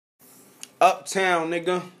Uptown,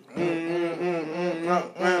 nigga.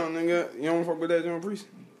 Uptown, nigga. You don't fuck with that, John Priest?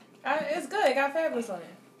 It's good. It got Fabulous on it.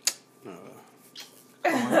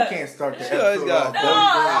 You can't start the episode off. No,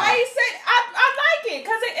 I said I like it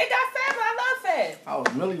because it got Fabulous. I love Fab. I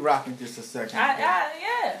was really rocking just a second.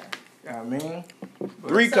 Yeah. You know what I mean?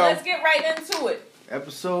 Rico. So let's get right into it.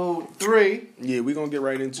 Episode 3. Yeah, we're going to get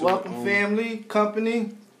right into Welcome, it. family,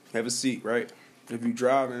 company. Have a seat, right? If you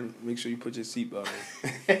driving, make sure you put your seatbelt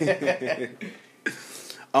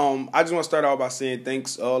on. I just want to start out by saying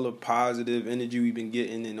thanks all the positive energy we've been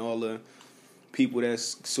getting and all the people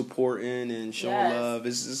that's supporting and showing love.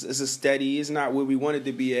 It's a steady. It's not where we wanted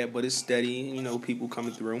to be at, but it's steady. You know, people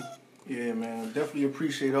coming through. Yeah, man. Definitely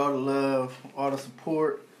appreciate all the love, all the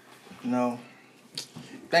support. You know,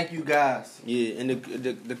 thank you guys. Yeah, and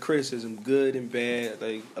the criticism, good and bad.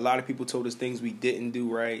 Like a lot of people told us things we didn't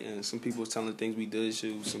do right, and some people was telling things we did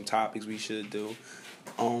do, some topics we should do.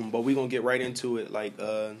 But we gonna get right into it. Like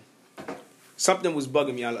something was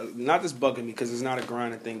bugging me. Not just bugging me because it's not a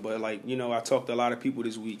grinding thing, but like I talked to a lot of people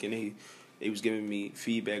this week, and they was giving me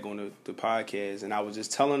feedback on the podcast, and I was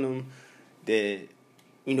just telling them that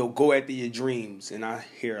go after your dreams. And I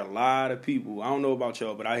hear a lot of people, I don't know about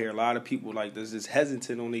y'all, but I hear a lot of people like this just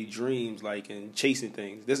hesitant on their dreams, like, and chasing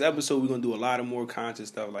things. This episode, we're going to do a lot of more conscious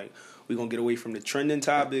stuff. Like, we're going to get away from the trending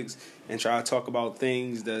topics and try to talk about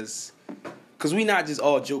things that's, because we not just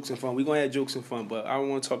all jokes and fun. We're going to have jokes and fun, but I don't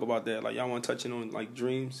want to talk about that. Like, y'all want to touch in on, like,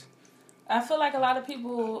 dreams? I feel like a lot of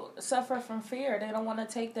people suffer from fear. They don't want to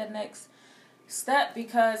take that next step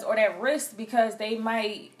or that risk because they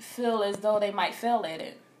might feel as though they might fail at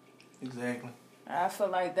it. Exactly. I feel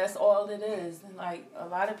like that's all it is. And like a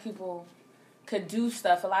lot of people could do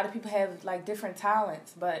stuff. A lot of people have like different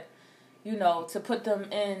talents, but to put them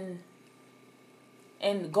in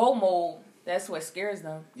go mode, that's what scares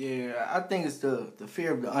them. Yeah, I think it's the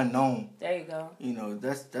fear of the unknown. There you go.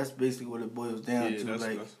 That's basically what it boils down to. That's,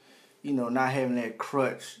 like, not having that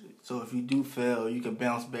crutch. So if you do fail, you can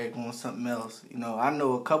bounce back on something else. I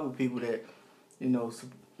know a couple people that,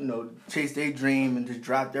 chased their dream and just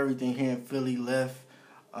dropped everything here in Philly, left,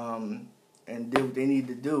 and did what they need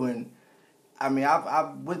to do. And I mean,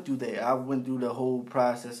 I went through that. I went through the whole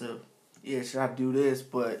process of, should I do this?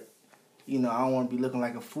 But I don't want to be looking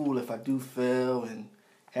like a fool if I do fail and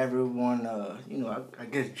have everyone, I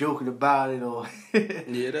guess joking about it or.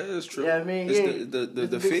 Yeah, that is true. Yeah, I mean, it's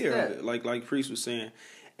the fear of it, like Priest was saying.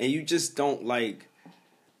 And you just don't like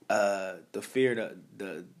the fear,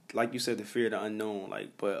 like you said, the fear of the unknown.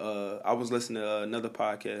 Like, but I was listening to another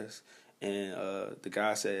podcast, and the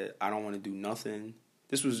guy said, "I don't want to do nothing."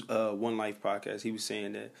 This was One Life podcast. He was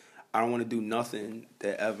saying that I don't want to do nothing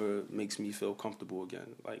that ever makes me feel comfortable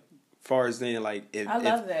again. Like, far as then, like, I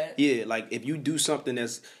love that. Yeah, like if you do something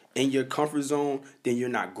that's in your comfort zone, then you're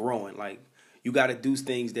not growing. Like, you got to do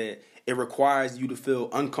things that. It requires you to feel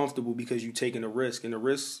uncomfortable because you're taking a risk. And the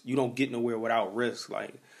risk, you don't get nowhere without risk.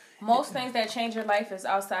 Like most things that change your life is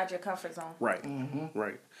outside your comfort zone. Right. Mm-hmm.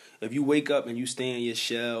 Right. If you wake up and you stay in your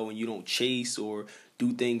shell and you don't chase or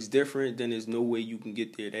do things different, then there's no way you can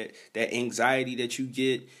get there. That anxiety that you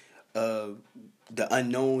get, the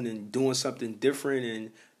unknown and doing something different,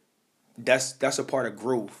 and that's a part of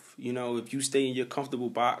growth. If you stay in your comfortable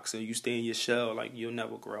box and you stay in your shell, like, you'll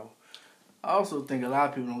never grow. I also think a lot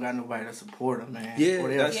of people don't got nobody to support them, man. Yeah, or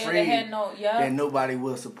they're afraid that nobody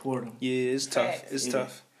will support them. Yeah, it's tough. It's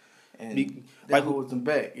tough. And that holds them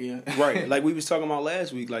back, Right. Like we was talking about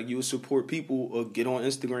last week, like you would support people or get on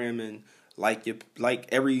Instagram and like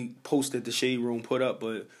every post that the Shade Room put up,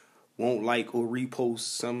 but won't like or repost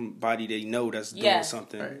somebody they know that's doing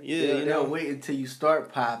something. Right. Yeah, they'll wait until you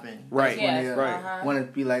start popping. Right. Right. Want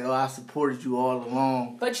to be like, I supported you all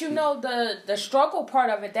along. But the struggle part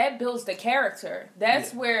of it, that builds the character.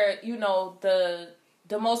 That's where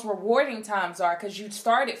the most rewarding times are, because you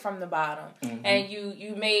started from the bottom and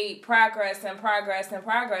you made progress and progress and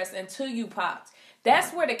progress until you popped.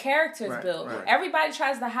 That's where the character's built. Right. Everybody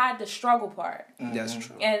tries to hide the struggle part. That's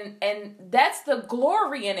true. And that's the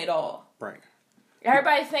glory in it all. Right.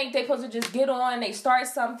 Everybody think they supposed to just get on, they start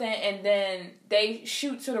something, and then they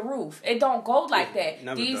shoot to the roof. It don't go like that.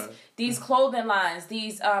 These clothing lines,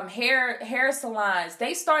 these hair salons,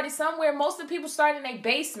 they started somewhere. Most of the people started in their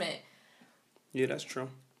basement. Yeah, that's true.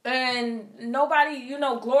 And nobody,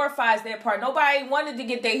 glorifies that part. Nobody wanted to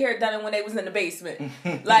get their hair done when they was in the basement.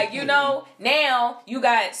 Like, now you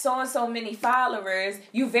got so-and-so many followers,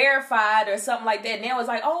 you verified or something like that. Now it's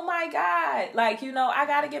like, oh my God. Like, I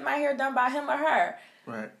got to get my hair done by him or her.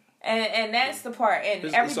 Right. And that's the part. And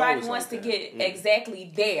everybody wants to get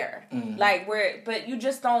exactly there. Mm-hmm. Like, but you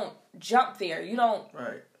just don't jump there. You don't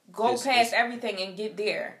go past everything and get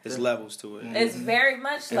there. There's levels to it. It's very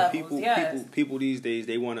much levels. People these days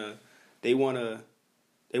they wanna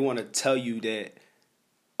tell you that,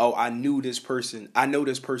 oh, I know this person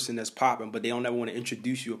that's popping, but they don't ever want to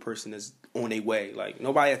introduce you a person that's on their way. Like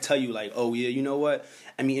nobody will tell you like, oh yeah, you know what?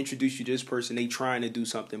 I mean, introduce you to this person. They trying to do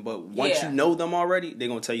something, but once you know them already, they're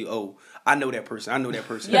gonna tell you, oh, I know that person.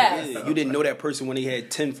 Yes. Yeah, you didn't know that person when they had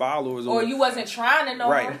 10 followers, or you wasn't trying to know.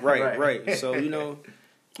 Right. So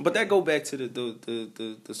but that go back to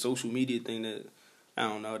the social media thing that I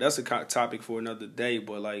don't know. That's a topic for another day.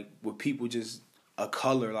 But like with people just a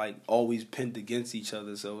color like always pinned against each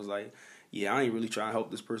other, so it was like, yeah, I ain't really trying to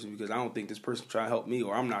help this person because I don't think this person trying to help me,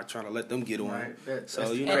 or I'm not trying to let them get on. Right.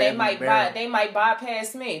 So and they might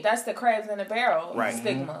bypass me. That's the crabs in the barrel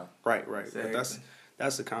stigma. Right. Exactly. But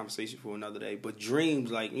that's a conversation for another day. But dreams,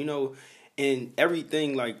 like and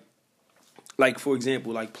everything, like for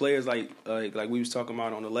example, like players like we was talking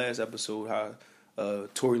about on the last episode, how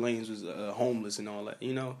Tory Lanez was homeless and all that,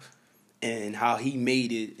 and how he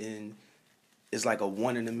made it, and it's like a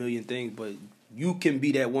 1 in a million thing, but you can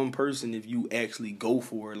be that one person if you actually go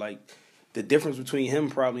for it. Like the difference between him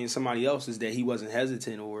probably and somebody else is that he wasn't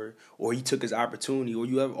hesitant or he took his opportunity, or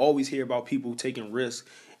you always hear about people taking risks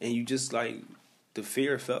and you just like the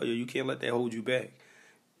fear of failure. You can't let that hold you back.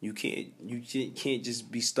 You can't just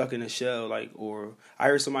be stuck in a shell. Like, or I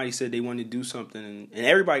heard somebody said they wanted to do something and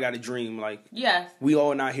everybody got a dream. Like, we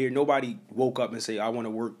all not here. Nobody woke up and say, I want to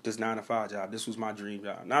work this 9-to-5 job. This was my dream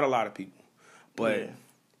job. Not a lot of people. But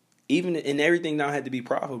even and everything now had to be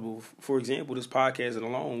profitable. For example, this podcast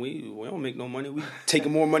alone, we don't make no money. We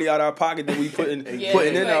taking more money out of our pocket than we putting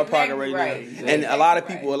in our pocket right now. Exactly. And a lot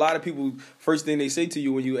of people, first thing they say to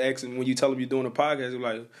you when you tell them you're doing a podcast, they're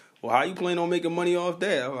like, well, how you plan on making money off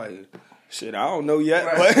that? I'm like, shit, I don't know yet,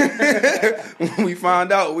 but when we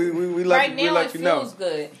find out, we let right now it feels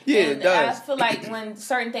good. Yeah, and it does. I feel like when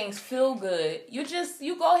certain things feel good, you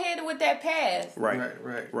go ahead with that path. Right.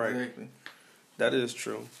 Exactly. That is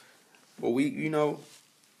true. But we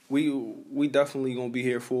definitely gonna be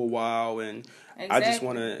here for a while, and I just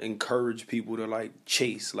want to encourage people to like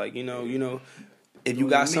chase, like if you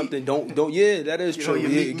got something, don't that is true.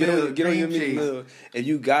 Get on your meat. If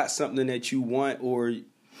you got something that you want, or you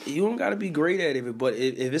don't got to be great at it, but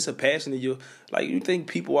if it's a passion that you think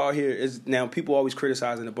people out here now people always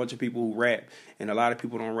criticizing a bunch of people who rap, and a lot of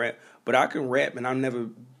people don't rap, but I can rap and I'll never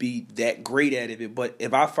be that great at it. But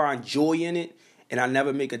if I find joy in it, and I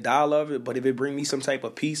never make a dollar of it, but if it bring me some type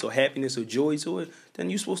of peace or happiness or joy to it, then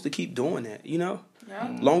you're supposed to keep doing that, Yeah.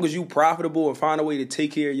 Long as you profitable and find a way to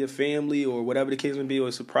take care of your family or whatever the case may be,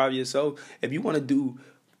 or surprise yourself. If you want to do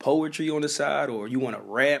poetry on the side, or you want to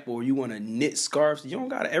rap, or you want to knit scarves,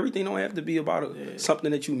 everything don't have to be about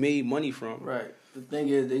something that you made money from. Right. The thing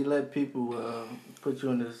is, they let people put you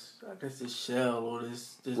in this shell or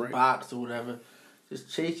this box or whatever. Just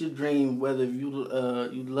chase your dream, whether you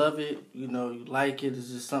love it, you like it, it's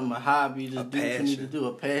just something, a hobby, just do what you need to do,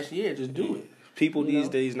 a passion, just do it. People these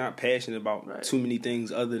days not passionate about too many things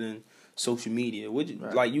other than social media.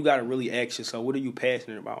 Like, you got to really ask yourself, what are you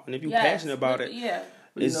passionate about? And if you're passionate about it,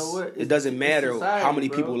 it doesn't matter society, how many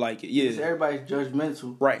people like it. Yeah, everybody's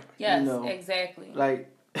judgmental. Right. Yes, exactly. Like,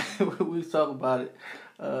 we talk about it.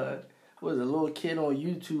 Was a little kid on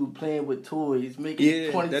YouTube playing with toys,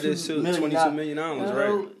 making $22 million,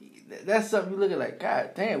 right? That's something you look at like,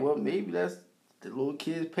 God damn, well, maybe that's the little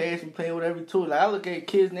kid's passion, playing with every toy. Like, I look at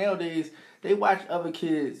kids nowadays, they watch other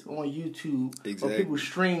kids on YouTube or people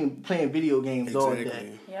stream playing video games all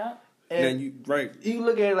day. Yeah. And you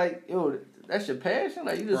look at it like, yo, that's your passion?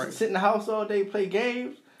 Like, you just sit in the house all day, play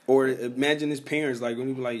games? Or imagine his parents, like, when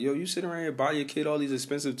you be like, yo, you sit around here, buy your kid all these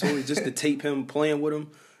expensive toys just to tape him playing with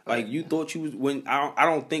them. Like, you thought you was I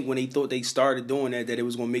don't think when they thought they started doing that it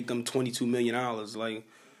was gonna make them $22 million. Like,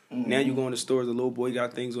 now you go in the stores, the little boy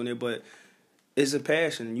got things on there, but it's a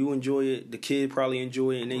passion. You enjoy it. The kid probably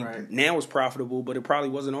enjoy it, and now it's profitable, but it probably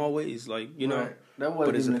wasn't always. Like, that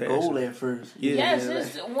wasn't even the goal at first.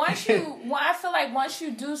 I feel like once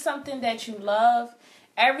you do something that you love,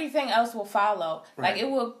 everything else will follow. Right. Like, it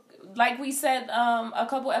will. Like we said a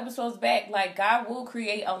couple episodes back, like, God will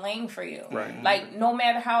create a lane for you. Right. Like, no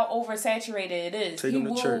matter how oversaturated it is,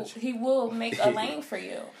 He will make a lane for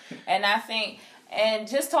you. And I think, and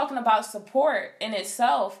just talking about support in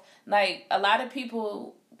itself, like, a lot of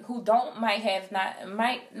people who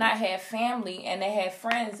might not have family, and they have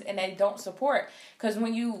friends and they don't support. Because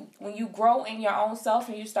when you grow in your own self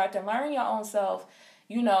and you start to learn your own self,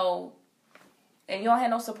 and you don't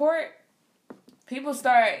have no support, People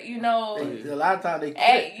start, a lot of times they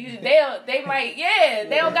quit.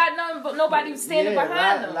 They don't got nothing but nobody standing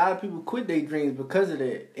behind them. A lot of people quit their dreams because of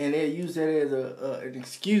that, and they use that as an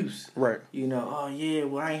excuse. Right. Oh yeah,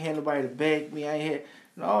 well I ain't had nobody to back me. I ain't had.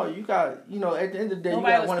 No, you got, at the end of the day,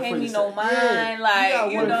 nobody you got one for yourself. No mind, you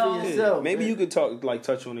got one for yourself. Maybe you could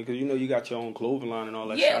touch on it because you got your own clothing line and all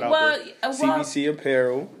that. Shout out to CBC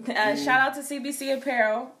Apparel. Shout out to CBC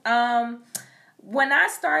Apparel. When I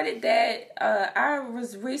started that, I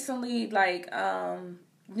was recently I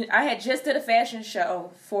had just did a fashion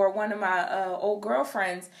show for one of my old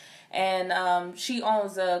girlfriends. And she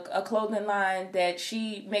owns a clothing line that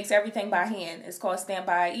she makes everything by hand. It's called Stand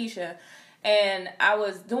By Aisha. And I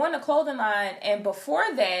was doing the clothing line, and before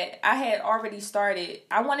that, I had already started.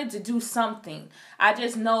 I wanted to do something. I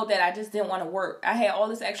just know that I just didn't want to work. I had all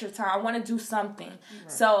this extra time. I want to do something.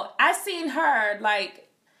 Right. So I seen her,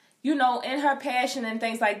 in her passion and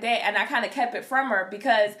things like that, and I kind of kept it from her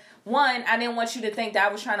because, one, I didn't want you to think that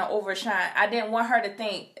I was trying to overshine. I didn't want her to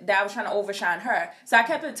think that I was trying to overshine her. So I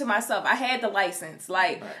kept it to myself. I had the license.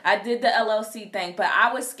 Right. I did the LLC thing, but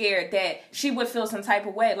I was scared that she would feel some type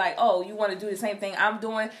of way. Oh, you want to do the same thing I'm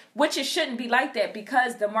doing? Which it shouldn't be like that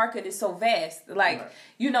because the market is so vast.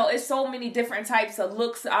 It's so many different types of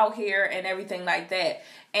looks out here and everything like that.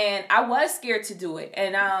 And I was scared to do it.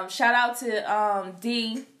 And shout out to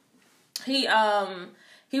D.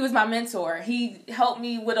 He was my mentor. He helped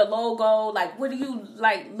me with a logo. What do you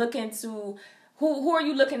looking to? Who are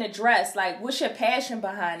you looking to dress? What's your passion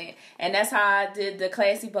behind it? And that's how I did the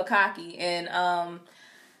Classy Bukkake. And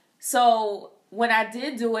so when I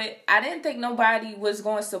did do it, I didn't think nobody was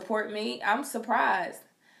going to support me. I'm surprised.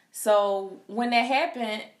 So when that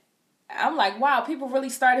happened, I'm like, wow, people really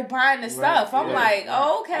started buying the stuff. I'm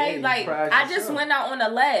okay. I just went out on a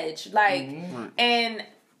ledge. And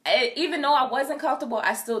even though I wasn't comfortable,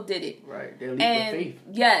 I still did it. Right. That leap of faith.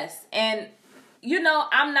 Yes. And,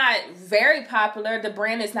 I'm not very popular. The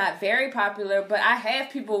brand is not very popular, but I have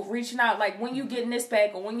people reaching out when you getting this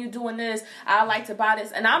back or when you doing this, I like to buy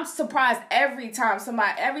this. And I'm surprised every time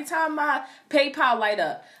my PayPal light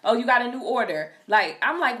up. Oh, you got a new order.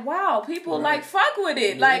 I'm like, wow, people fuck with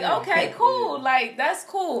it. Okay, cool. That's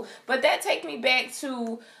cool. But that take me back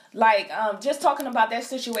to just talking about that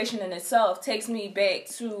situation in itself takes me back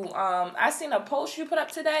to, I seen a post you put up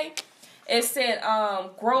today. It said,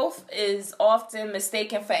 growth is often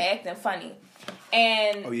mistaken for acting funny.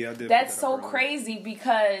 And I did that's so crazy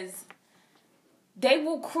because they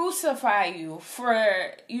will crucify you for,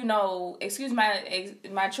 excuse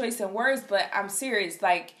my choice in words, but I'm serious.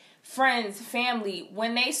 Friends, family,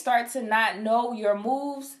 when they start to not know your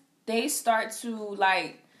moves, they start to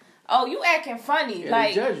oh, you acting funny.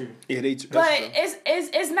 They judge you. Yeah, they judge you. But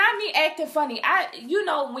it's not me acting funny.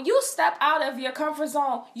 When you step out of your comfort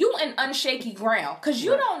zone, you in unshaky ground. Because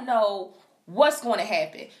you don't know what's going to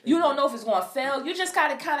happen. You don't know if it's going to fail. You just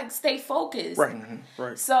got to kind of stay focused. Right. Mm-hmm.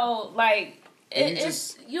 Right. So,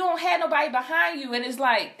 you don't have nobody behind you. And it's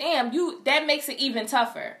damn, that makes it even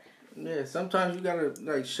tougher. Yeah, sometimes you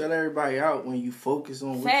gotta shut everybody out when you focus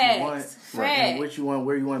on what you want, and what you want,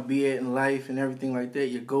 where you want to be at in life, and everything like that.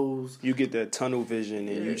 Your goals. You get that tunnel vision,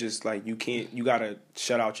 and you just you can't. You gotta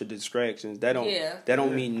shut out your distractions. That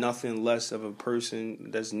don't mean nothing less of a person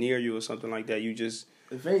that's near you or something like that. You just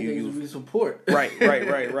if anything, you support. Right.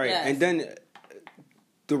 Yes. And then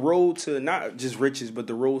the road to not just riches, but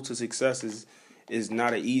the road to success is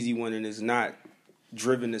not an easy one, and it's not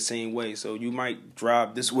driven the same way. So you might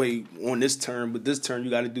drive this way on this turn, but this turn you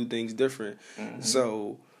got to do things different. Mm-hmm.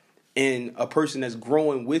 So, and a person that's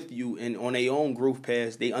growing with you and on their own growth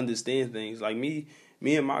path, they understand things. Me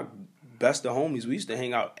and my best of homies, we used to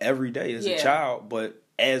hang out every day as a child, but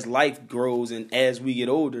as life grows and as we get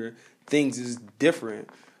older, things is different.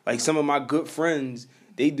 Some of my good friends,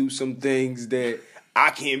 they do some things that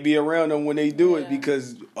I can't be around them when they do it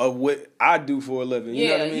because of what I do for a living. You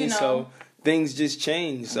know what I mean? So things just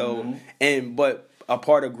change. So, but a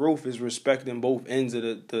part of growth is respecting both ends of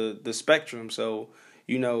the spectrum. So,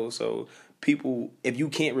 so people, if you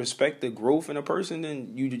can't respect the growth in a person,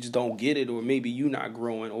 then you just don't get it, or maybe you not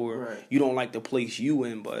growing, or you don't like the place you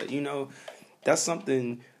in. But, that's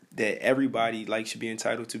something that everybody should be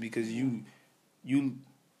entitled to because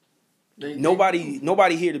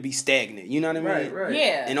nobody here to be stagnant. You know what I mean? Right.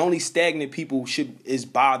 Yeah. And only stagnant people is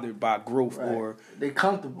bothered by growth or they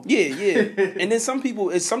comfortable. Yeah. And then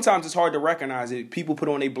sometimes it's hard to recognize it. People put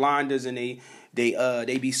on their blinders and they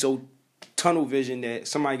be so tunnel vision that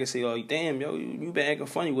somebody can say, "Oh, damn, yo, you been acting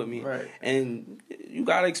funny with me," Right. And you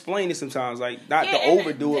gotta explain it sometimes, like not to and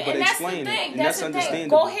overdo it, but and explain that's the it, thing. and That's that's the thing.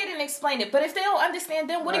 understandable. Go ahead and explain it. But if they don't understand,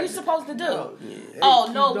 then what are you supposed to do? No. Oh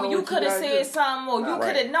Hey, no, keep well, doing you what could have gotta said do. something, or you Right.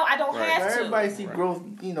 could have. No, I don't Right. have to. Everybody see Right. growth,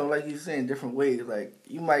 like you said, in different ways. Like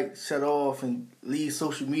you might shut off and leave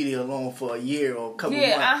social media alone for a year or a couple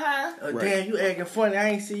months. Right. Damn, you acting funny. I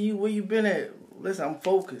ain't see you. Where you been at? Listen, I'm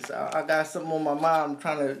focused. I got something on my mind. I'm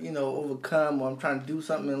trying to, overcome, or I'm trying to do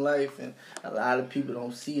something in life. And a lot of people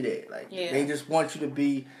don't see that. Like they just want you to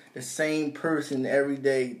be the same person every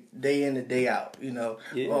day in and day out.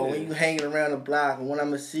 Yeah. Oh, when you hanging around the block, and when I'm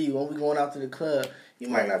gonna see you, when we going out to the club, you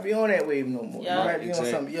might not be on that wave no more. Yeah. You might be Exactly.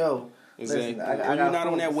 on something. Yo, Exactly. listen, I Well, you're not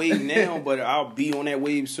on that wave now, but I'll be on that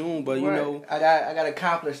wave soon. But I got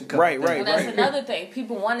accomplished a couple Right, things. right, And that's right. another thing.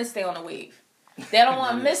 People want to stay on the wave. They don't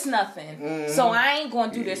want to miss nothing. So I ain't going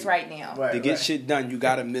to do this right now. Right, to get shit done, you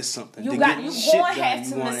gotta miss something. You to going get to shit done, have to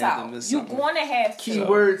you gonna miss have to out. miss You something. going to have to.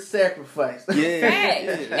 Keyword sacrifice. Yeah.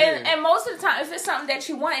 Fact. And most of the time, if it's something that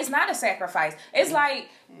you want, it's not a sacrifice. It's like,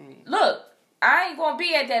 look, I ain't gonna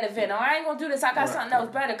be at that event, or I ain't gonna do this. I got something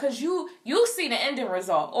else better, because you see the ending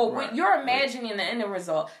result, or what you're imagining the ending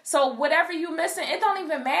result. So whatever you missing, it don't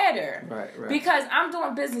even matter. Right. Because I'm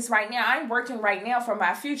doing business right now. I'm working right now for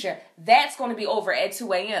my future. That's gonna be over at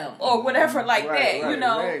 2 a.m. or whatever like that.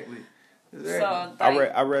 Exactly. So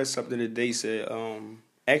I read something that they said.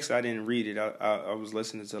 Actually, I didn't read it. I was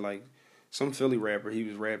listening to like some Philly rapper. He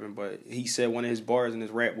was rapping, but he said one of his bars in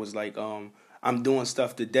his rap was like, "I'm doing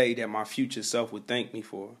stuff today that my future self would thank me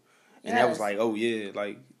for," and that was like, oh yeah,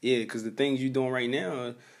 because the things you're doing right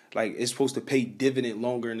now, like it's supposed to pay dividend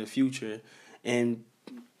longer in the future, and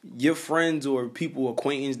your friends or people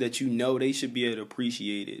acquaintance that they should be able to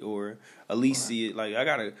appreciate it or at least see it. Like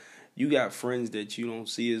you got friends that you don't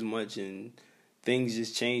see as much and things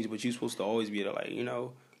just change, but you're supposed to always be able to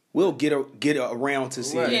we'll get around to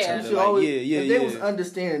seeing each other. Like, if they was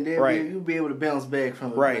understanding, you'll be able to bounce back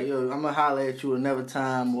from it. Right. Like, yo, I'm gonna holler at you another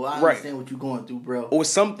time, or I understand what you're going through, bro. Or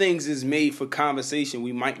some things is made for conversation.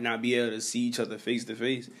 We might not be able to see each other face to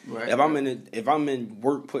face. Right. If I'm in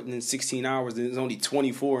work putting in 16 hours and it's only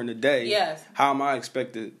 24 in a day, Yes. how am I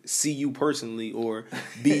expect to see you personally or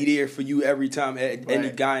be there for you every time any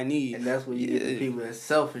guy need? And that's what you get the people that's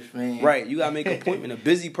selfish, man. Right. You gotta make an appointment. A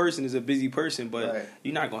busy person is a busy person, but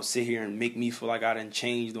you're not gonna sit here and make me feel like I done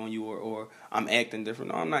changed on you or I'm acting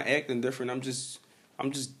different. No, I'm not acting different. I'm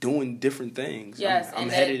just doing different things. Yes, I'm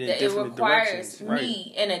and headed in it different requires directions.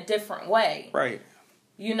 me in a different way. Right.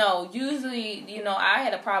 Usually, I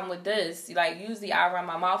had a problem with this. Like, usually I run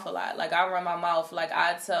my mouth a lot. Like, I run my mouth. Like,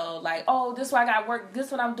 I tell, like, oh, this is what I got work. This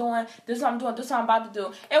is what I'm doing. This is what I'm doing. This is what I'm about to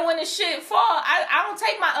do. And when the shit fall, I don't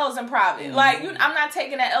take my L's in private. Mm-hmm. Like, I'm not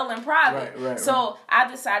taking that L in private. Right. So I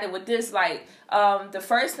decided with this, like, the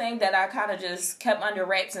first thing that I kind of just kept under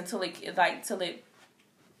wraps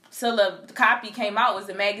till the copy came out was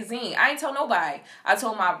the magazine. I ain't told nobody. I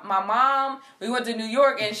told my mom. We went to New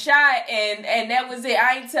York and shot, and that was it.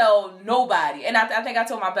 I ain't tell nobody. And I think I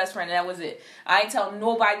told my best friend, and that was it. I ain't tell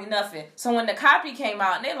nobody nothing. So when the copy came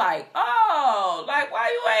out, and they like, oh, like, why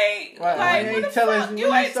you ain't, like, what the fuck?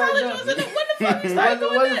 You ain't telling us, what the fuck you started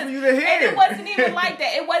doing this? For you to hear. And it wasn't even like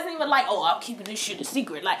that. It wasn't even like, oh, I'm keeping this shit a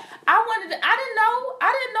secret. Like, I didn't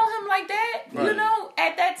know him like that. Right.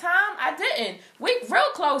 At that time, I didn't. We real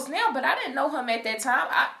close now, but I didn't know him at that time.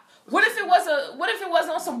 What if it was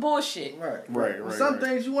on some bullshit? Right. Some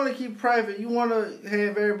things you want to keep private. You want to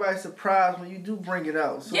have everybody surprised when you do bring it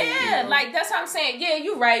out. So, like that's what I'm saying. Yeah,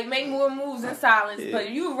 you right. Make more moves in silence, but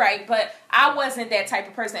you right. But I wasn't that type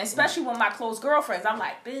of person, especially with my close girlfriends. I'm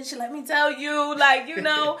like, bitch, let me tell you, like,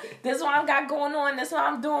 this is what I got going on. This is what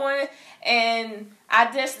I'm doing, and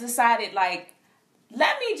I just decided, like,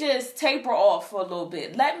 let me just taper off for a little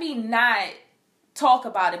bit. Let me not talk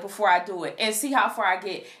about it before I do it and see how far I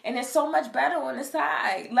get. And it's so much better on the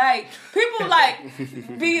side. Like, people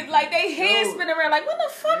be like, they head spin around like, what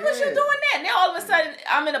the fuck was you doing that? And then all of a sudden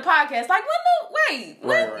I'm in a podcast like,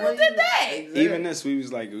 when did that? Exactly. Even this, we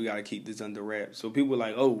was like, we gotta keep this under wraps. So people were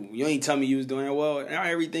like, oh, you ain't tell me you was doing it. Well, now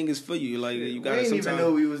everything is for you. Like, you gotta. We didn't even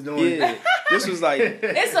know we was doing. Yeah, this was like,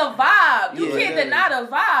 it's a vibe. You Yeah. can't deny the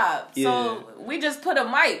vibe. Yeah. So we just put a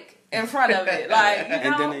mic in front of it, like,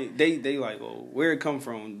 and then they like, oh, where it come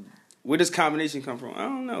from? Where does combination come from? I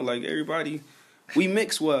don't know. Like, everybody We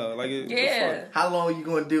mix well. Like, Yeah. How long you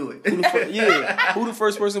gonna do it? Who the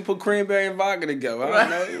first person put cranberry and vodka together? I don't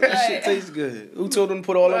know. That shit tastes good. Who told them to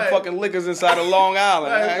put all them fucking liquors inside of Long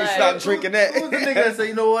Island? I ain't stop drinking that. Who's the nigga that say,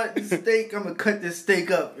 you know what, this steak, I'm gonna cut this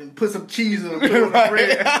steak up and put some cheese on it, put it on the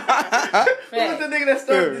bread. Who's the nigga that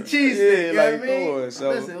started the cheese steak? You know what I mean? So,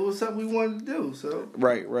 listen, it was something we wanted to do. So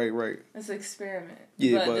right. It's an experiment.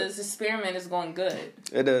 Yeah, but this experiment is going good.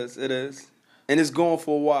 It is, and it's going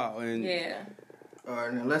for a while. And yeah. All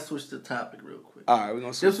right, now let's switch the topic real quick. All right, we're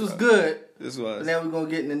gonna switch. This was good. This was. But now we're gonna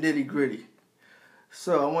get in the nitty gritty.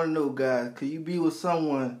 So I want to know, guys, could you be with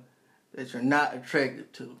someone that you're not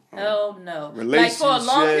attracted to? Hell no. Relationship. Like for a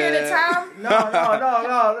long period of time?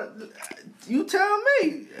 No. You tell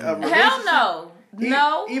me. Hell no.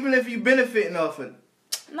 No. Even if you benefiting off it.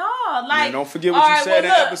 No, like. Man, don't forget what you said in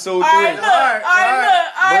episode 3. All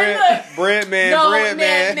right, look. Bread man.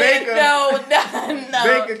 Baker. No.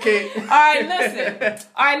 Baker cake. All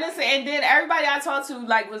right, listen. And then everybody I talked to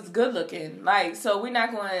like was good looking. Like, so we're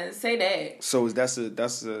not going to say that. So that's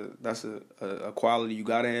a quality you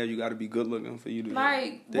gotta have. You gotta be good looking for you to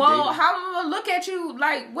like. Well, how I'm gonna look at you?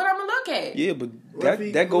 Like, what I'm gonna look at? Yeah, but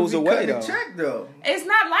that goes away though. Check, though. It's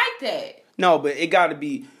not like that. No, but it gotta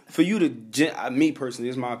be. For you to, me personally,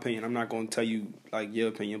 this is my opinion. I'm not going to tell you, like, your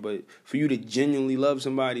opinion. But for you to genuinely love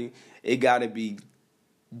somebody, it got to be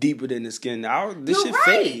deeper than the skin. This shit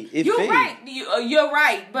fade. You're right. You're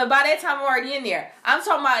right. But by that time, I'm already in there. I'm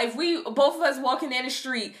talking about if we, both of us walking in the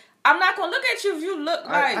street, I'm not going to look at you if you look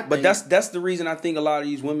like... But that's the reason I think a lot of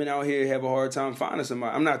these women out here have a hard time finding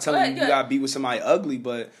somebody. I'm not telling you got to be with somebody ugly,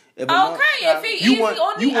 but... If he easy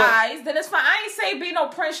on the eyes, then it's fine. I ain't say be no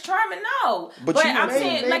Prince Charming, no. But I'm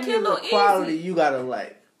saying like he a little quality easy. You gotta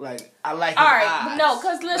like I like. All right, eyes. no,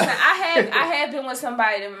 cause listen, I have been with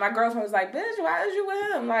somebody and my girlfriend was like, "Bitch, why is you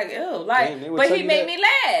with him?" Like, ew, like, but he made me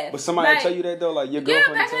laugh. But somebody tell you that though, like your girlfriend.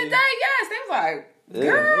 Yeah, back in the day, yes, they was like.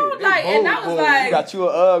 Girl, like, and I was like, you got you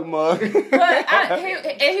a Ugg mug. But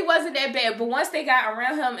he wasn't that bad. But once they got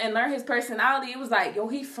around him and learned his personality, it was like, yo,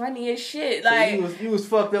 he funny as shit. Like, so you was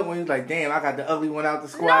fucked up when you was like, damn, I got the ugly one out the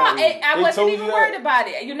squad. No, I wasn't even worried about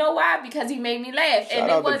it. You know why? Because he made me laugh, and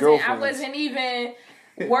I wasn't even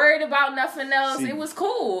worried about nothing else. See, it was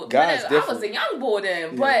cool. I was a young boy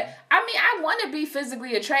then. Yeah. But I mean, I want to be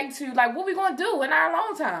physically attracted to you. Like, what we gonna do in our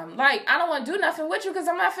long time? Like, I don't want to do nothing with you because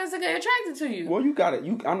I'm not physically attracted to you. Well, you got it.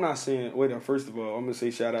 I'm not saying. Wait. First of all, I'm gonna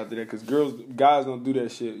say shout out to that because guys don't do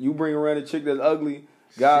that shit. You bring around a chick that's ugly,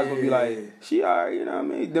 guys gonna be like, she alright. You know what I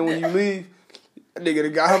mean? Then when you leave. That nigga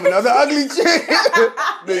done got him another ugly chick.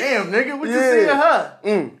 Damn, nigga, what you see of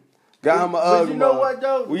her? Got him a ugly. But you know what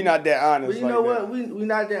though? We not that honest. But you know what? We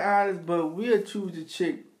not that honest, but we'll choose a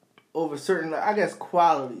chick over certain, I guess,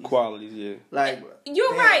 qualities. Qualities, yeah. Like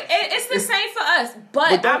you're right. It's the same for us.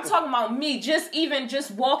 But I'm talking about me. Just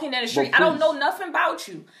walking in the street. I don't know nothing about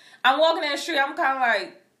you. I'm walking in the street. I'm kind of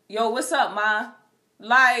like, yo, what's up, ma?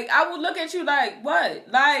 Like I would look at you like what?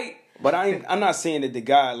 Like. But I'm not saying that the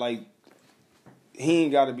guy like. He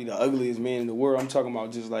ain't got to be the ugliest man in the world. I'm talking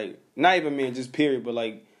about just like not even man, just period. But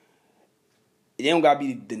like. They don't gotta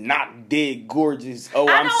be the not dead gorgeous. Oh,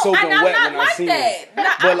 I'm soaking wet when I see him.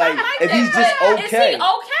 But like, if he's just okay, is he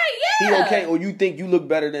okay, yeah, he okay, or you think you look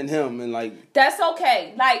better than him, and like that's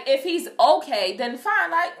okay. Like if he's okay, then fine.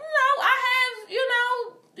 Like I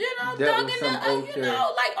have dug in the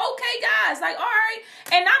like okay guys, like all right.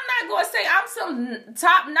 And I'm not gonna say I'm some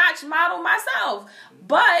top notch model myself,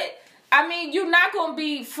 but. I mean, you're not gonna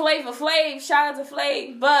be Flavor Flav, shout out to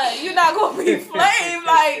Flav, but you're not gonna be Flav.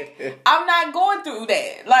 Like, I'm not going through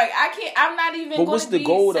that. Like, I'm not even going to be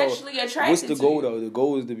sexually attracted. What's the goal though? The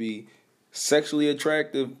goal is to be sexually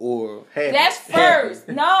attractive or that's first.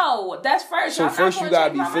 No, that's first. So first you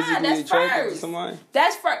gotta be physically attracted to somebody.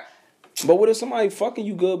 That's first. But what if somebody fucking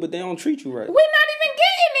you good, but they don't treat you right? We're not even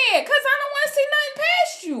getting there because I don't want to see nothing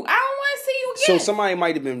past you. I don't want to see you get. So somebody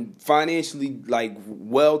might have been financially like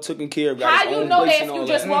well taken care of. How you know that if you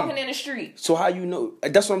just walking in the street? So how you know?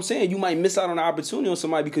 That's what I'm saying. You might miss out on an opportunity on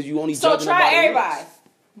somebody because you only so judging try everybody. Else.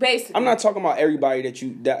 Basically, I'm not talking about everybody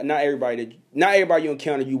not everybody you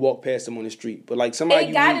encounter you walk past them on the street, but like somebody.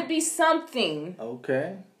 It gotta be something.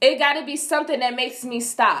 Okay. It gotta be something that makes me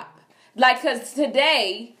stop. Like, cause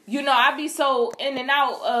today, I be so in and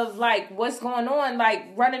out of like what's going on, like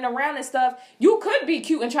running around and stuff. You could be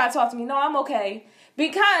cute and try to talk to me. No, I'm okay.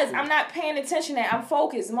 Because I'm not paying attention and I'm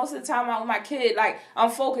focused. Most of the time I'm with my kid, like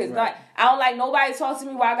I'm focused. Right. Like I don't like nobody talk to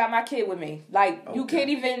me while I got my kid with me. Like you can't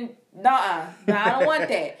even Nah, I don't want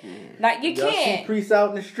that. Like, you Y'all can't. see priests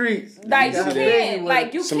out in the streets. Like, you got can't.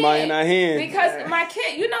 Like, you somebody can't. in our hand. Because my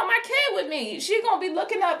kid, my kid with me, she gonna be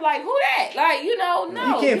looking up like, who that? Like,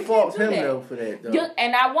 no. You can't fault do him, that. though, for that, though.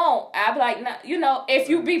 And I won't. I'll be like, nah, if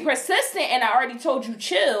you be persistent and I already told you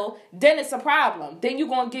chill, then it's a problem. Then you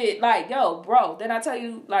gonna get like, yo, bro. Then I tell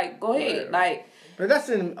you, like, go ahead. Like, but that's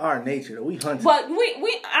in our nature, though. We hunt. but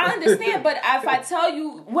I understand. But if I tell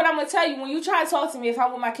you what I'm gonna tell you, when you try to talk to me, if I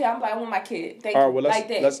want my kid, I'm like, I want my kid. Thank All right, you. well, like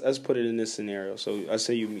that. let's put it in this scenario. So I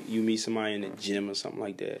say you meet somebody in the gym or something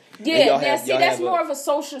like that. Yeah, that's more of a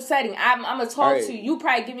social setting. I'm gonna talk right. to you. You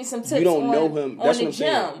probably give me some tips. You don't on, know him. That's on what the I'm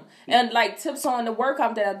saying. gym and like tips on the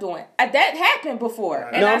workout that I'm doing. That happened before.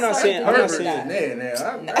 And No, I I'm not started saying- to I'm do not that.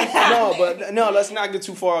 saying- Now. No, but let's not get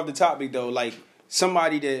too far off the topic though. Like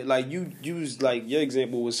somebody that like you use like your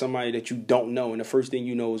example was somebody that you don't know, and the first thing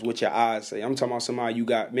you know is what your eyes say. I'm talking about somebody you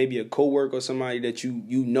got maybe a coworker or somebody that you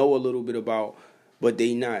know a little bit about, but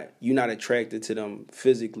you're not attracted to them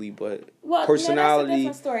physically, but personality. That's a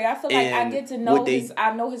different story. I feel like I get to know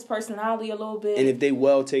I know his personality a little bit. And if they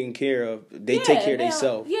well taken care of, they take care of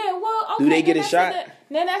themselves. Yeah, well, okay. Do they get a shot?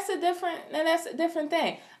 Then that's a different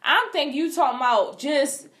thing. I'm thinking you talking about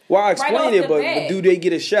just. Well, I explained right it, but do they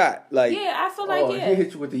get a shot? Like, yeah, I feel like He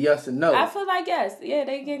hit you with the yes and no. I feel like yes. Yeah,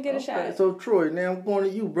 they can get a shot. So Troy, now I'm going to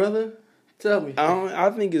you, brother. Tell me. I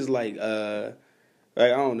think it's like I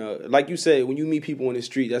don't know. Like you said, when you meet people on the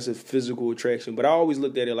street, that's a physical attraction. But I always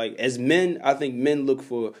looked at it like as men, I think men look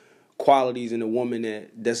for qualities in a woman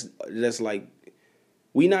that's like.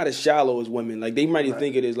 We not as shallow as women. Like, they might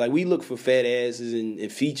think it is. Like, we look for fat asses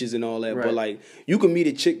and features and all that. Right. But, like, you can meet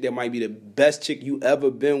a chick that might be the best chick you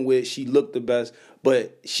ever been with. She looked the best.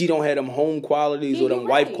 But she don't have them home qualities or them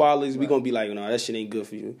wife qualities. We going to be like, no, that shit ain't good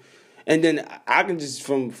for you. And then I can just,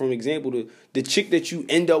 from example, the chick that you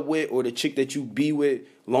end up with or the chick that you be with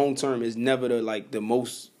long term is never the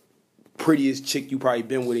most prettiest chick you probably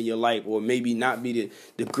been with in your life. Or maybe not be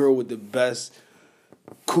the girl with the best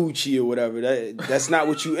coochie or whatever. That's not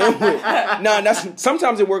what you end with.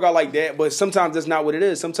 Sometimes it work out like that, but sometimes that's not what it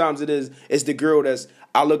is. Sometimes it's the girl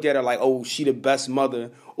I look at her like, oh, she the best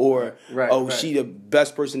mother, or she the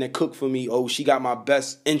best person that cook for me. Oh, she got my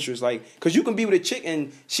best interest. Like, cause you can be with a chick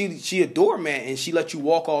and she a doormat and she let you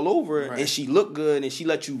walk all over and she look good and she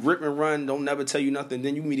let you rip and run. Don't never tell you nothing.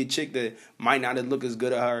 Then you meet a chick that might not look as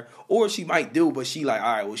good at her, or she might do, but she like,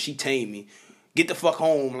 all right, well, she tamed me. Get the fuck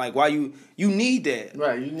home. Like, why you need that?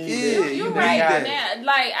 Right, you need that. You right. That.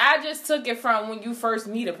 Like, I just took it from when you first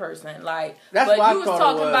meet a person. Like, that's but what you was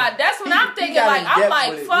talking about. That's what I'm thinking. Like, I'm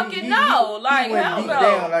like, fucking no. Like, hell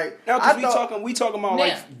no. Like, now, because we talking about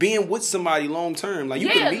like being with somebody long term. Like, you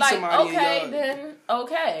can meet somebody. Okay, then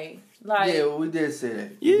okay. Like, yeah, well, we did say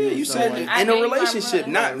that. Yeah, you said in a relationship,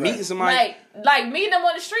 not meeting somebody. Like meeting them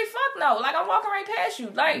on the street, fuck no. Like, I'm walking right past you.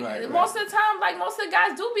 Like, most of the time, like, most of the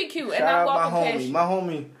guys do be cute. And I'm walking past you. My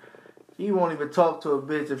homie, he won't even talk to a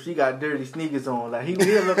bitch if she got dirty sneakers on. Like,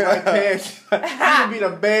 he'll look right past you. He can be the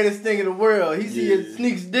baddest thing in the world. He see his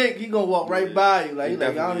sneaks dick, he gonna walk right by you. Like,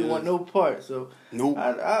 I don't even want no part. So, nope.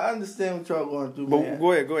 I understand what y'all going through, man.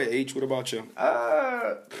 But go ahead, H. What about you?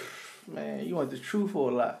 Man, you want the truth or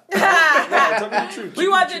a lie? No, tell me the truth. We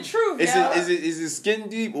want the truth. Is it skin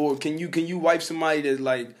deep, or can you wipe somebody that's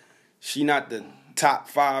like she not the top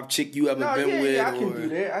 5 chick you ever been with? Yeah,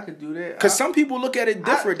 I can do that. Because some people look at it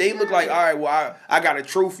different. They look like, all right, well, I got a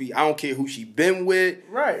trophy. I don't care who she been with.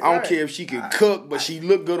 Right. I don't care if she can cook, but she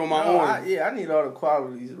look good on my own. I need all the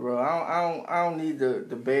qualities, bro. I don't need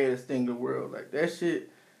the baddest thing in the world. Like, that shit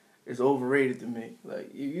is overrated to me.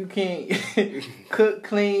 Like, you can't cook,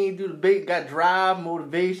 clean, do the bake, got drive,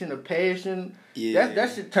 motivation, a passion. Yeah.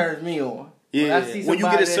 That shit turns me on. Yeah. When you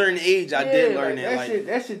get a certain age, I did learn that.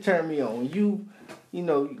 That shit turn me on. When you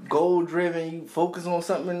know, goal driven, you focus on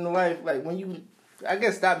something in life. Like, when you, I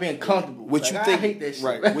guess, stop being comfortable. What like, you think? I hate that shit.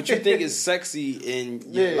 Right. What you think is sexy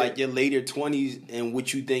in like your later 20s, and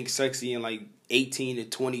what you think sexy in like 18 to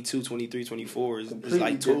 22, 23, 24 is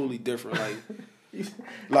like totally different.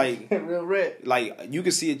 Like, real red. Like, you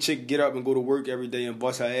can see a chick get up and go to work every day and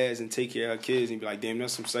bust her ass and take care of her kids and be like, damn,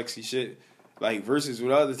 that's some sexy shit. Like, versus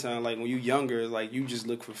with other time, like when you younger, like you just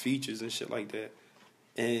look for features and shit like that.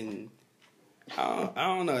 And I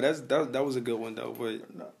don't know. That was a good one though. But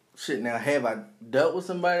shit, now have I dealt with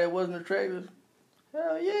somebody that wasn't attractive?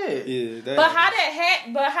 Hell yeah. Yeah. But how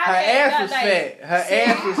her ass was fat.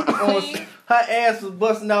 Her ass was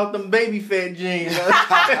busting out them baby fat jeans.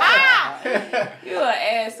 You an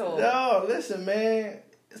asshole. No, listen, man.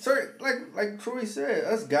 Sir, like Troy said,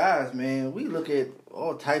 us guys, man, we look at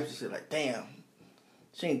all types of shit like, damn,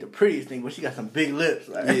 she ain't the prettiest thing, but she got some big lips.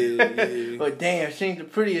 Like, Yeah. But damn, she ain't the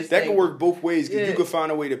prettiest That thing. could work both ways. Cause Yeah. you could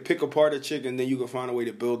find a way to pick apart a chick, and then you could find a way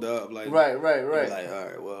to build her up. Like Right. Like, all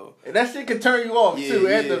right, well, And that shit can turn you off, too,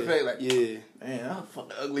 after the fact. Like, yeah. man, I'll fuck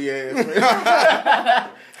the ugly ass.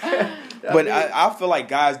 But I feel like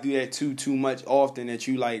guys do that too much often, that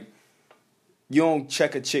you like, you don't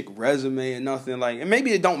check a chick resume or nothing, like, and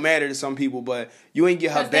maybe it don't matter to some people, but you ain't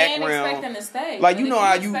get her Because they ain't background. expecting to stay. Like, But you know if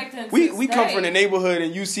how expecting we to come stay- from the neighborhood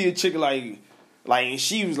and you see a chick like and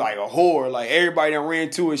she was like a whore, like everybody that ran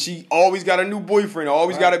to her, she always got a new boyfriend,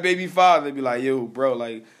 always got a baby father. They be like, yo, bro,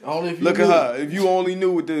 like, Only if you look knew. at her. If you only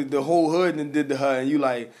knew what the whole hood and did to her, and you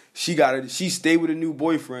like, she stayed with a new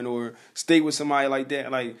boyfriend or stayed with somebody like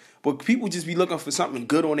that, like. But people just be looking for something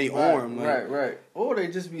good on their arm, like, Right. Or they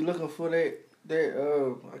just be looking for that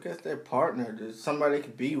I guess their partner, somebody they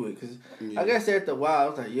could be with. Cause I guess after a while, I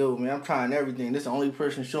was like, yo, man, I'm trying everything. This is the only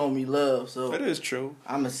person showing me love, so that is true.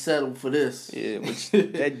 I'ma settle for this. Yeah,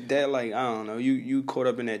 but that like, I don't know, you caught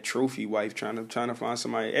up in that trophy wife trying to find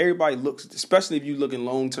somebody. Everybody looks, especially if you looking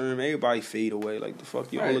long term, everybody fade away. Like, the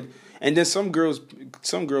fuck you don't look. And then some girls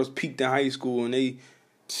peaked in high school and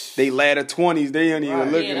they latter 20s, they ain't even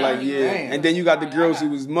looking like damn. And then you got the girls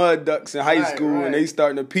who was mud ducks in high school and they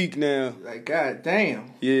starting to peak now. Like, god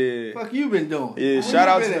damn. Yeah. Fuck you been doing? Yeah, Where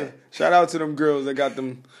shout you been at? shout out to them girls that got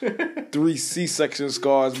them 3 C-section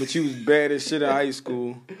scars, but you was bad as shit in high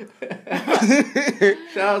school.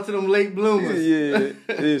 Shout out to them late bloomers. Yeah,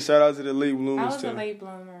 shout out to the late I bloomers was too. a late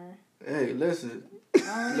bloomer. Hey, listen.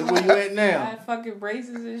 Look where you at I now. had fucking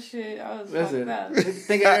braces and shit. I was Listen, fucked up.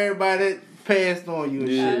 think of everybody that passed on you and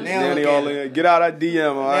Yeah, shit. now look they at all it. in. Get out of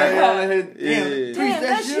DM, all Now right? they all in here. Yeah. Damn, Damn,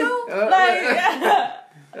 that's you? Like,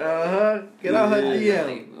 Get out her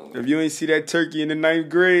DM. If you ain't see that turkey in the 9th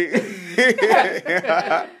grade,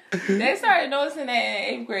 They started noticing that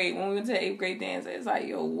in 8th grade when we went to the 8th grade dance. It's like,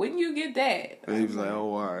 yo, when you get that? he was like,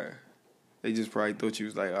 "Oh, all right." They just probably thought you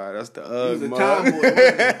was like, "All right, that's the He was a mug." tomboy. wasn't he?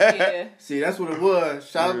 Yeah. See, that's what it was.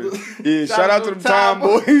 Shout out to Shout out to them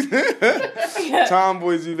tomboys.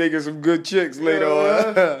 Tomboys be making some good chicks later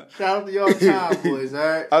on. Shout out to y'all tomboys,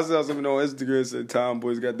 alright? I saw something on Instagram said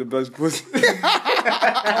tomboys got the best pussy.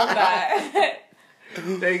 Oh, God.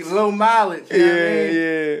 They low mileage. You know what I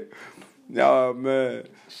mean? yeah. Oh man.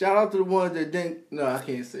 Shout out to the ones that didn't. No, I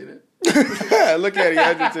can't say that. Look at him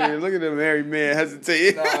hesitating. Look at the married man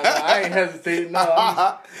hesitating. No, I ain't hesitating. No,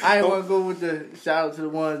 I ain't want to go with the shout out to the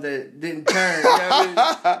ones that didn't turn. You know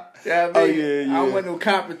what I mean? Oh, yeah. I don't want no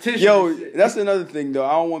competition. Yo, and shit. that's another thing though.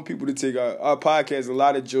 I don't want people to take our podcast a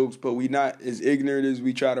lot of jokes, but we not as ignorant as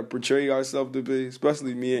we try to portray ourselves to be.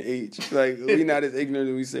 Especially me and H. Like, we not as ignorant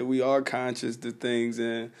as we say. We are conscious to things,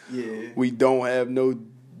 and we don't have no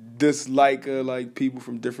dislike like people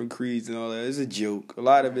from different creeds and all that. It's a joke. A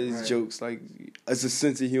lot of it is jokes. Like, it's a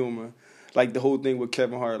sense of humor. Like the whole thing with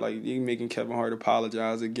Kevin Hart. Like, you making Kevin Hart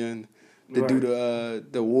apologize again to do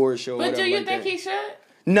the award show. But do you like think that. he should?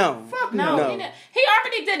 No. Fuck No, no. he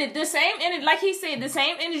already did it. The same energy, like he said, the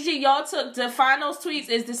same energy y'all took to find those tweets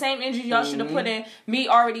is the same energy y'all should have put in me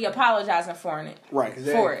already apologizing for it. Right.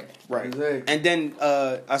 For it. Right. Exactly. And then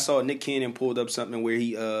I saw Nick Cannon pulled up something where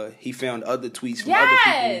he found other tweets from Yes.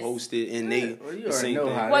 other people who hosted, and they Well, you the already same know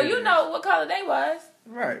thing. how Well, that you is. know what color they was.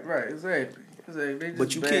 Right, exactly. They just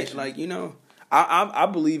But you bashing. can't, like, you know. I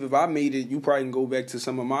believe if I made it, you probably can go back to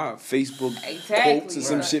some of my Facebook quotes or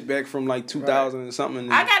some Right. shit back from like 2000 and something.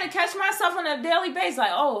 I gotta catch myself on a daily basis,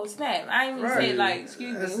 like, oh snap! I ain't even say like,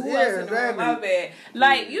 excuse me, who else in the room? My bad.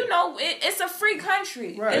 Like, you know, it's a free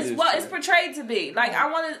country. Right. It's what it's portrayed to be. Like, I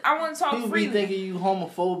want to talk People be freely. thinking you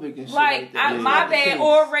homophobic and shit Like, that. my bad,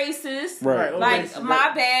 or racist. Right. Like, racist,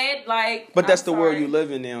 my bad. Like, But that's I'm the world sorry. you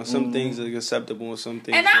live in now. Some things are acceptable and some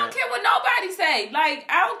things And I don't not. care what nobody say. Like,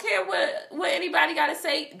 I don't care what anybody got to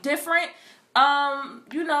say different.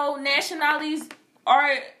 You know, nationalities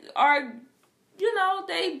are you know,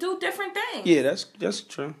 they do different things. Yeah, that's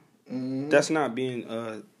true. That's not being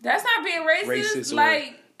That's not being racist. racist or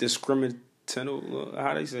like, discriminational.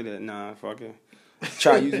 How they say that? Nah, fuck it.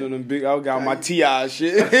 Try using them big. I got my T.I.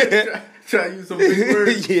 shit. Try to use some big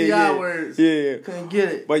words, yeah. words. Yeah. Couldn't get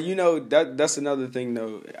it. But you know that's another thing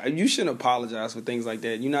though. You shouldn't apologize for things like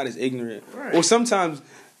that. You're not as ignorant. Right. Or sometimes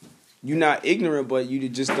you're not ignorant, but you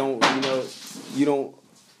just don't. You know, you don't.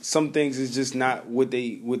 Some things is just not what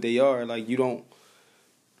they are. Like you don't.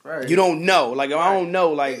 Right. You don't know. Like, I don't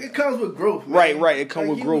know. Like, it comes with growth, man. Right. It comes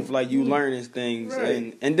with growth. Like, you learning things.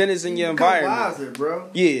 Right. And then it's in your You become environment. wiser, bro.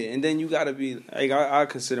 Yeah, and then you got to be, like, I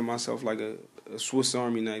consider myself like a Swiss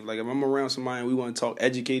Army knife. Like, if I'm around somebody and we want to talk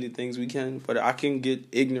educated things, we can. But I can get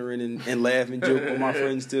ignorant and laugh and joke with my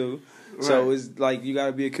friends, too. Right. So it's like you got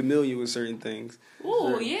to be a chameleon with certain things.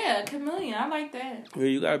 Ooh, yeah, chameleon. I like that. Yeah,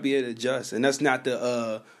 you got to be able to adjust. And that's not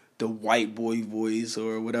the white boy voice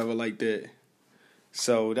or whatever like that.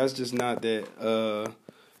 So that's just not that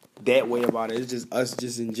way about it. It's just us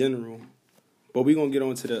just in general. But we're going to get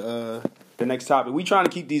on to the next topic. We trying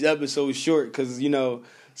to keep these episodes short because, you know,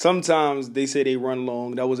 sometimes they say they run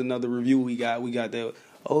long. That was another review we got. We got that.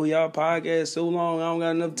 Oh, y'all podcast so long, I don't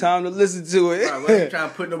got enough time to listen to it. Right, we ain't trying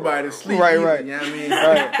to put nobody to sleep. Right. You know what I mean?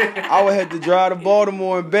 Right. I would have to drive to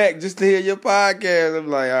Baltimore and back just to hear your podcast. I'm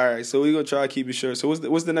like, all right, so we're going to try to keep it short. So what's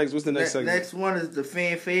the next segment? Next one is the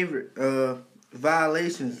fan favorite,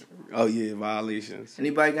 violations. Oh, yeah, violations.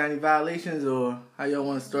 Anybody got any violations, or how y'all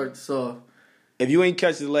want to start this off? If you ain't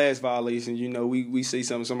catch the last violation, you know, we say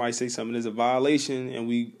something, somebody say something, there's a violation, and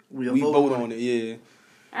we vote on it, yeah.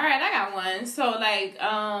 All right, I got one. So, like,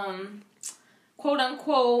 quote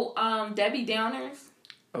unquote, Debbie Downers.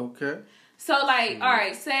 Okay. So, like, all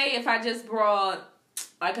right, say if I just brought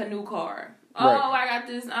like a new car. Oh, right. I got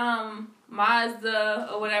this Mazda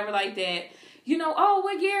or whatever like that. You know, oh,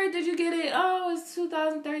 what year did you get it? Oh, it's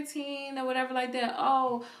 2013 or whatever like that.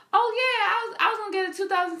 Oh yeah, I was gonna get a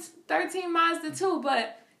 2013 Mazda too,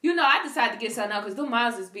 but you know, I decided to get something else because the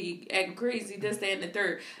Mazdas be acting crazy, this, that, and the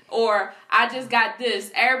third. Or I just got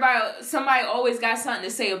this. Somebody always got something to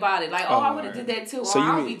say about it. Like, I would have did that too. So or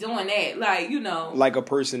I'll be doing that. Like, you know. Like a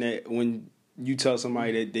person that when you tell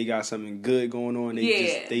somebody that they got something good going on,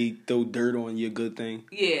 they throw dirt on your good thing.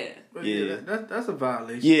 Yeah. Yeah. That's a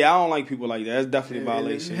violation. Yeah, I don't like people like that. That's definitely a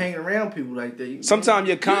violation. If you hang around people like that. Sometimes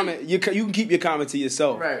your comment, you can keep your comment to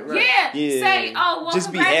yourself. Right. Yeah. Say, oh, well,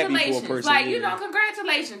 just congratulations. Be happy for a person. Like, you know,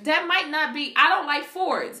 congratulations. That might not be, I don't like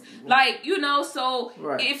Fords. Like, you know, so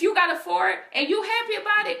if you got a Ford and you happy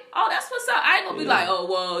about it, oh, that's what's up. I ain't gonna be like, oh,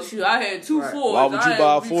 well, shoot, I had two Fords. Why would you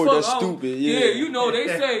buy a Ford? That's stupid. Yeah, you know, they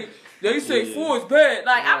say... They say Ford's bad.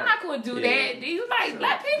 Like, I'm not going to do that. You like,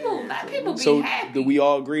 let people be happy. Do we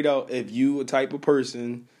all agree, though, if you a type of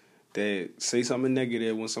person that say something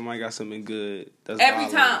negative when somebody got something good, that's every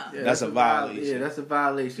time. Yeah, that's a violation. Yeah, that's a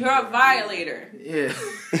violation. You're a violator. Yeah.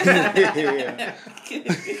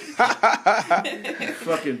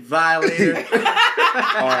 Fucking violator. All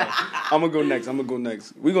right, I'm going to go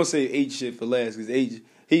next. We're going to say H shit for last because H...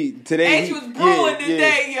 H was brewing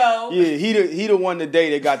today, yo. Yeah, he the one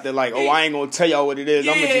today that got the like, oh, I ain't gonna tell y'all what it is.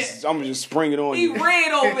 Yeah. I'm gonna just spring it on you. He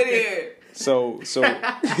ran over there. So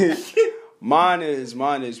mine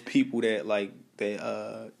is people that like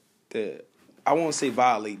that I won't say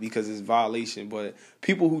violate because it's violation, but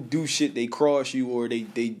people who do shit, they cross you or they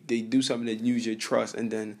do something that use your trust and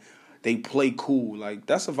then they play cool. Like,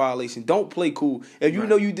 that's a violation. Don't play cool. If you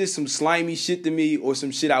know you did some slimy shit to me or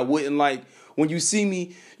some shit I wouldn't like, when you see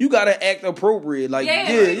me, you gotta act appropriate. Like,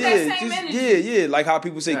 yeah. Like how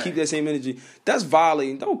people say, keep that same energy. That's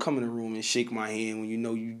violating. Don't come in the room and shake my hand when you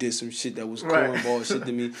know you did some shit that was cornball shit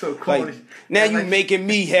to me. So like, now you making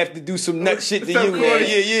me have to do some nut shit to you.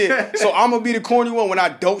 Yeah. So I'm gonna be the corny one when I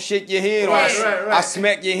don't shake your hand or I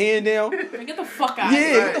smack your hand down. Get the fuck out of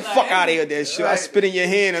here. Yeah, get the fuck out of here with that shit. I spit in your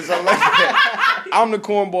hand or something like that. I'm the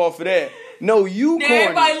cornball for that. No, you corny.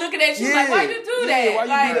 Everybody looking at you like, why you do that?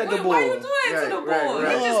 Why you do that to the boy? Why you do that to the boy?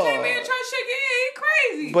 He just came in and tried to shake your hand. He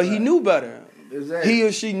crazy. But he knew better. Exactly. He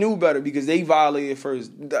or she knew better because they violated first.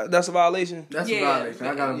 That's a violation? That's a violation.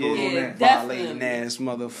 I got to vote on that. Violating ass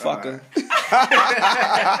motherfucker.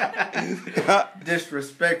 Right.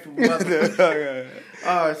 Disrespectful motherfucker.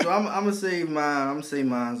 All right, so I'm gonna say mine. I'm gonna say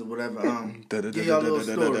mines or whatever. Give y'all a little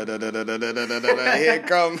story. Here it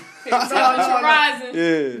comes.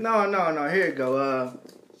 No. Here it go.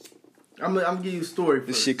 I'm gonna give you a story first.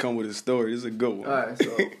 This shit come with a story. This is a good one. All right,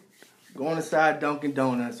 so going inside Dunkin'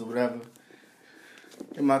 Donuts or whatever.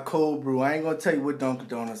 In my cold brew, I ain't gonna tell you what Dunkin'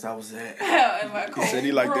 Donuts I was at. In my cold he said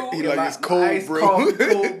he like his cold brew.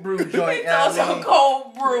 Cold brew joint. He also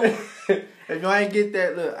cold brew. If you ain't get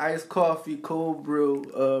that little iced coffee, cold brew,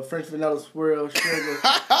 French vanilla swirl, sugar,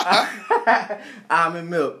 almond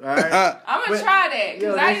milk, all right? I'm going to try that,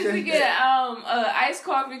 because I usually get iced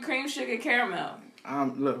coffee, cream sugar, caramel.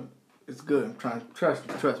 Look, it's good. I'm trying to trust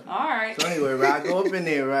me. All right. So anyway, right, I go up in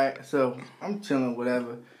there, right? So I'm chilling,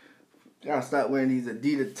 whatever. Gotta start wearing these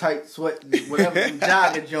Adidas tight sweat, whatever, some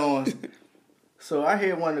jogger joints. So I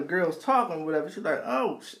hear one of the girls talking, whatever. She's like,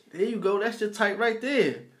 oh, there you go. That's your type right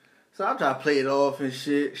there. So I try to play it off and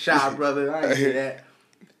shit. Shy brother, I ain't hear that.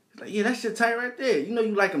 Like, yeah, that shit tight right there. You know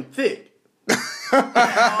you like them thick.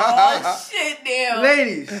 Oh shit, damn.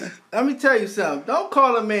 Ladies, let me tell you something. Don't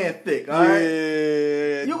call a man thick, all right?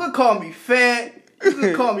 Yeah. You can call me fat. You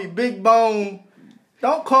can call me big bone.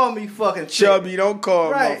 Don't call me fucking thick. Chubby, don't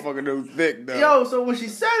call Right. motherfucker no thick, though. Yo, so when she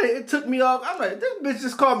said it, it took me off. I'm like, this bitch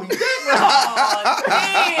just called me thick. Oh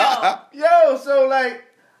damn. Yo, so like,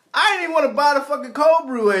 I didn't even want to buy the fucking cold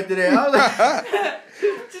brew after that. I was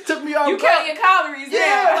like, she took me off. You count your calories,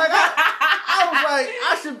 Yeah, like I was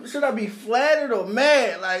like, should I be flattered or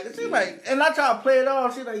mad? Like she like, and I try to play it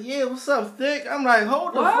off. She's like, yeah, what's up, thick? I'm like,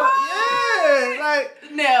 hold the What? fuck, yeah,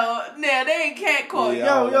 like, Now they ain't cat call you.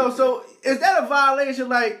 Yeah. yo, so is that a violation?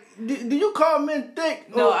 Like, do you call men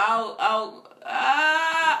thick? No, Or-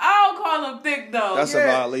 I'll call him thick though. That's a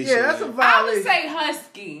violation. Yeah, that's a man. I would violation. say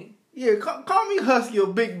husky. Yeah, call me husky or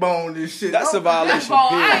big bone and shit. That's a Don't- violation. Ball. I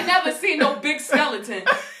period. ain't never seen no big skeleton.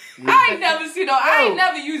 I ain't never seen no. I ain't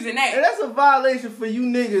never using And that. that's a violation for you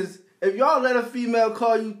niggas. If y'all let a female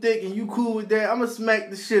call you thick and you cool with that, I'ma smack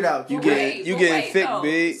the shit out you. You get- you getting thick, though.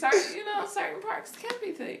 big. Certain parts can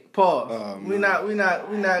be thick. Pause. Oh, we man. not.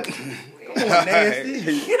 Come on, nasty.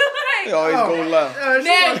 They always Oh. go left. She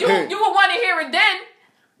Now like, you would want to hear it then.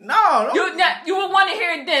 no, don't You would want to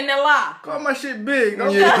hear it then than lie. call my shit big.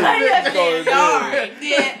 Don't Yeah. call it Yeah, thick. Go ahead. all right,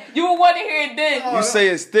 yeah. You would want to hear it then. You say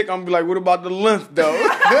it's thick, I'm gonna be like, what about the length though?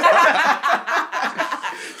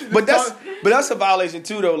 but that's a violation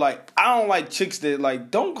too though. Like I don't like chicks that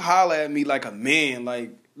like don't holler at me like a man.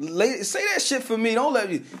 Like say that shit for me. Don't let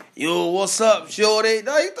me. Yo, what's up, shorty?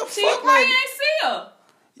 Like the She fuck, probably like, ain't see her.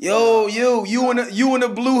 yo, you in a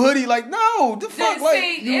blue hoodie? Like no, the fuck, See,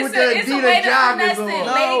 like. you with it's that a way Adidas to joggers finesse it, on.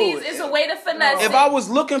 No. ladies. It's a way to finesse it. If I was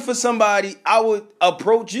looking for somebody, I would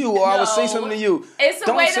approach you or I would say No. something to you. It's a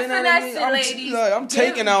Don't way to say nothing to finesse me. it, ladies. I'm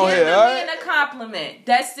taking out give here, the alright? man a compliment.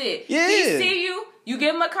 That's it. Yeah. He see you. You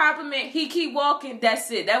give him a compliment. He keep walking.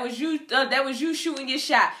 That's it. That was you. That was you shooting your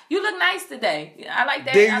shot. You look nice today. I like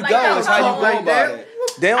that. There I you like go. that That's how you tone. go Like about that? it.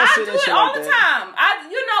 They don't I say do that it shit all like the that. time.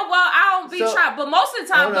 I don't be So- trying, but most of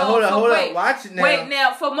the time Hold though. up. Watch it now. Wait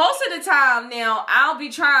now. For most of the time now, I'll be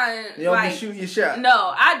trying. You don't like, be shooting your shot.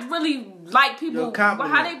 no, I really like people. Your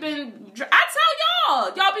compliment. How they been? I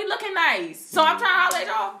tell y'all be looking nice. So I'm trying to holler at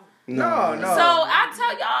y'all. No. So I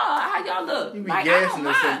tell y'all how y'all look. You be like, gassing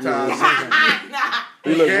us I don't sometimes. mind.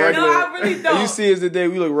 We look Yeah. regular. No, I really don't. You see us today,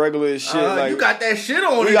 we look regular as shit. like you got that shit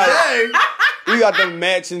on We got- today. we got them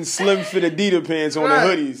matching slim fit Adidas pants on Right.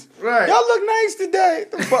 the hoodies. Right. Y'all look nice today.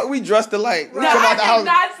 The fuck, we dressed alike. We No, come I out the did house.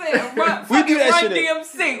 not say run, We do that run shit.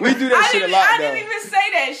 DMC. We do that I shit a didn't- lot, I though. didn't even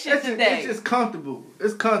say that shit It's today. just comfortable.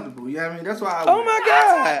 It's comfortable. You know what I mean? That's why I Oh my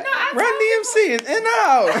god, I Run DMC is in the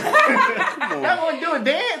house. Come on. Y'all gonna do a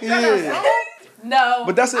dance? Yeah. Y'all got a song? No,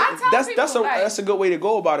 But that's I tell people, like, that's a good way to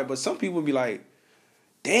go about it. But some people be like,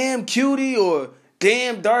 "Damn cutie" or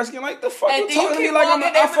 "Damn dark skin." Like the fuck and you then you talking to me keep like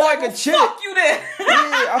walking, I feel like a well, chick. Fuck you then.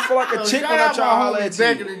 Yeah, I feel like a chick Shout when I out try to my holler homie at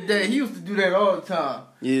back you. in the day. He used to do that all the time.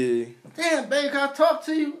 Yeah. Damn, babe, can I talk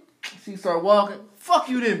to you? She start walking. Fuck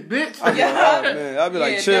you then, bitch. I be like, oh, man. I'd be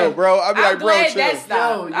like, Yeah, chill, that- bro. I'd be I'm like, bro, glad chill. that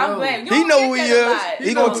stopped. Yo, I'm yo. glad. You He don't know get who he that a is. lot. He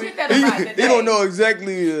You gonna don't get that a lot he today. gonna know exactly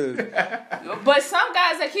who he is. But some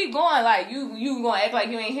guys that keep going, like you gonna act like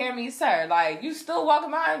you ain't hear me, sir. Like you still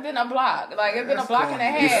walking behind, been a block. Like it's been a That's block and a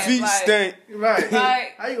corny. Your half. feet like, stink. Right.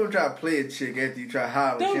 Like- How you gonna try to play a chick after you try to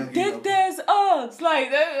holler? She Them don't give dick you ass Uggs,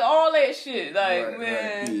 like all that shit. Like Right,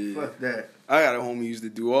 man, right. Yeah. Fuck that. I got a homie who used to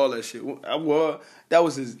do all that shit. Well, that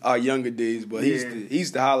was our younger days, but he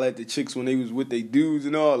used to holler at the chicks when they was with their dudes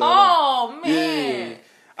and all that. oh man. Yeah.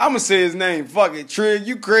 I'ma say his name. Fuck it, Trig.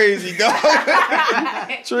 You crazy, dog.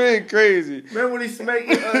 Trig crazy. Remember when he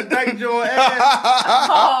smacked Dyke Joe ass?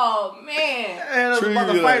 Oh man. And I was Tree about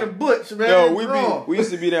to be fight like- a butch, man. Yo, we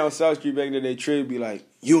used to be down South Street back in the day. Trig be like,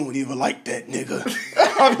 you don't even like that nigga.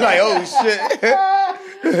 I'm like, oh shit.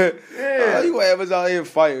 Yeah. You have us out here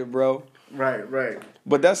fighting, bro. Right.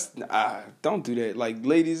 But that's don't do that. Like,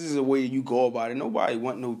 ladies, this is a way you go about it. Nobody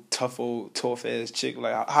want no tough ass chick.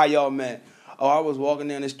 Like, how y'all met? Oh, I was walking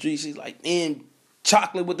down the street. She's like, damn,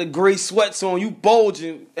 chocolate with the gray sweats on. You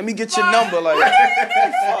bulging. Let me get your number. Like,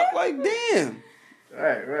 fuck. Like, damn.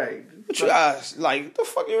 Right. What you got? Like, the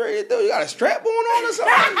fuck you ready to do? You got a strap on or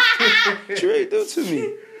something? What you ready to do to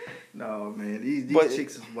me? No, man. These But-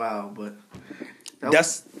 chicks is wild, but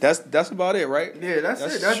That's about it, right? yeah, that's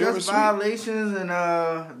it. short and That's sweet. violations,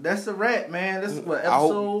 and that's a wrap, man. This is what, I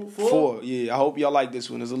episode hope, 4? Yeah, I hope y'all like this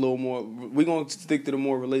one. There's a little more. We're gonna stick to the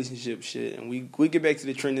more relationship shit, and we get back to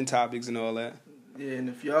the trending topics and all that. Yeah, and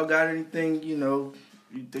if y'all got anything,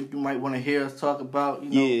 you think you might want to hear us talk about, slide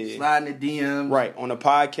in the DMs. Right. On the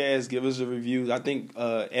podcast, give us a review. I think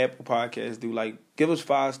Apple Podcasts do, like, give us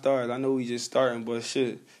 5 stars. I know we just starting, but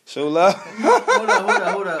shit. Show love.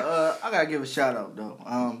 Hold up. I got to give a shout out, though.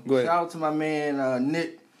 Go ahead. Shout out to my man,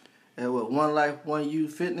 Nick, at One Life, One You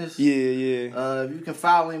Fitness. Yeah. If you can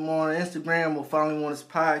follow him on Instagram or follow him on his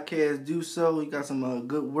podcast, do so. He got some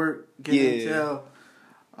good work, intel.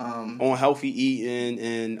 On healthy eating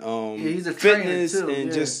and he's a fitness trainer too,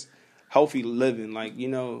 and just healthy living, like,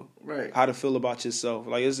 right. how to feel about yourself.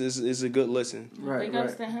 Like, it's a good listen. Right. Big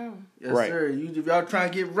ups to him. Yes, sir. If y'all trying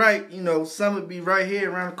to get right, Summit be right here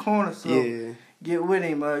around the corner. So get with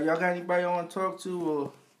him. Y'all got anybody y'all want to talk to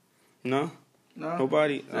or no?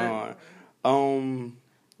 Nobody.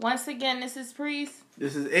 Once again, this is Priest.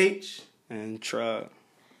 This is H and Trug.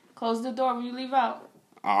 Close the door when you leave out.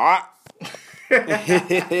 All right. What time?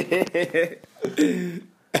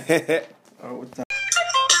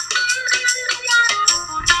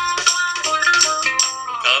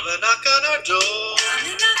 Come and knock on our door.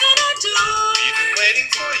 We've been waiting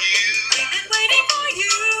for you.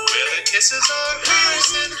 Where the kisses are hers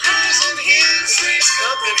and hers and his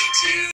company too.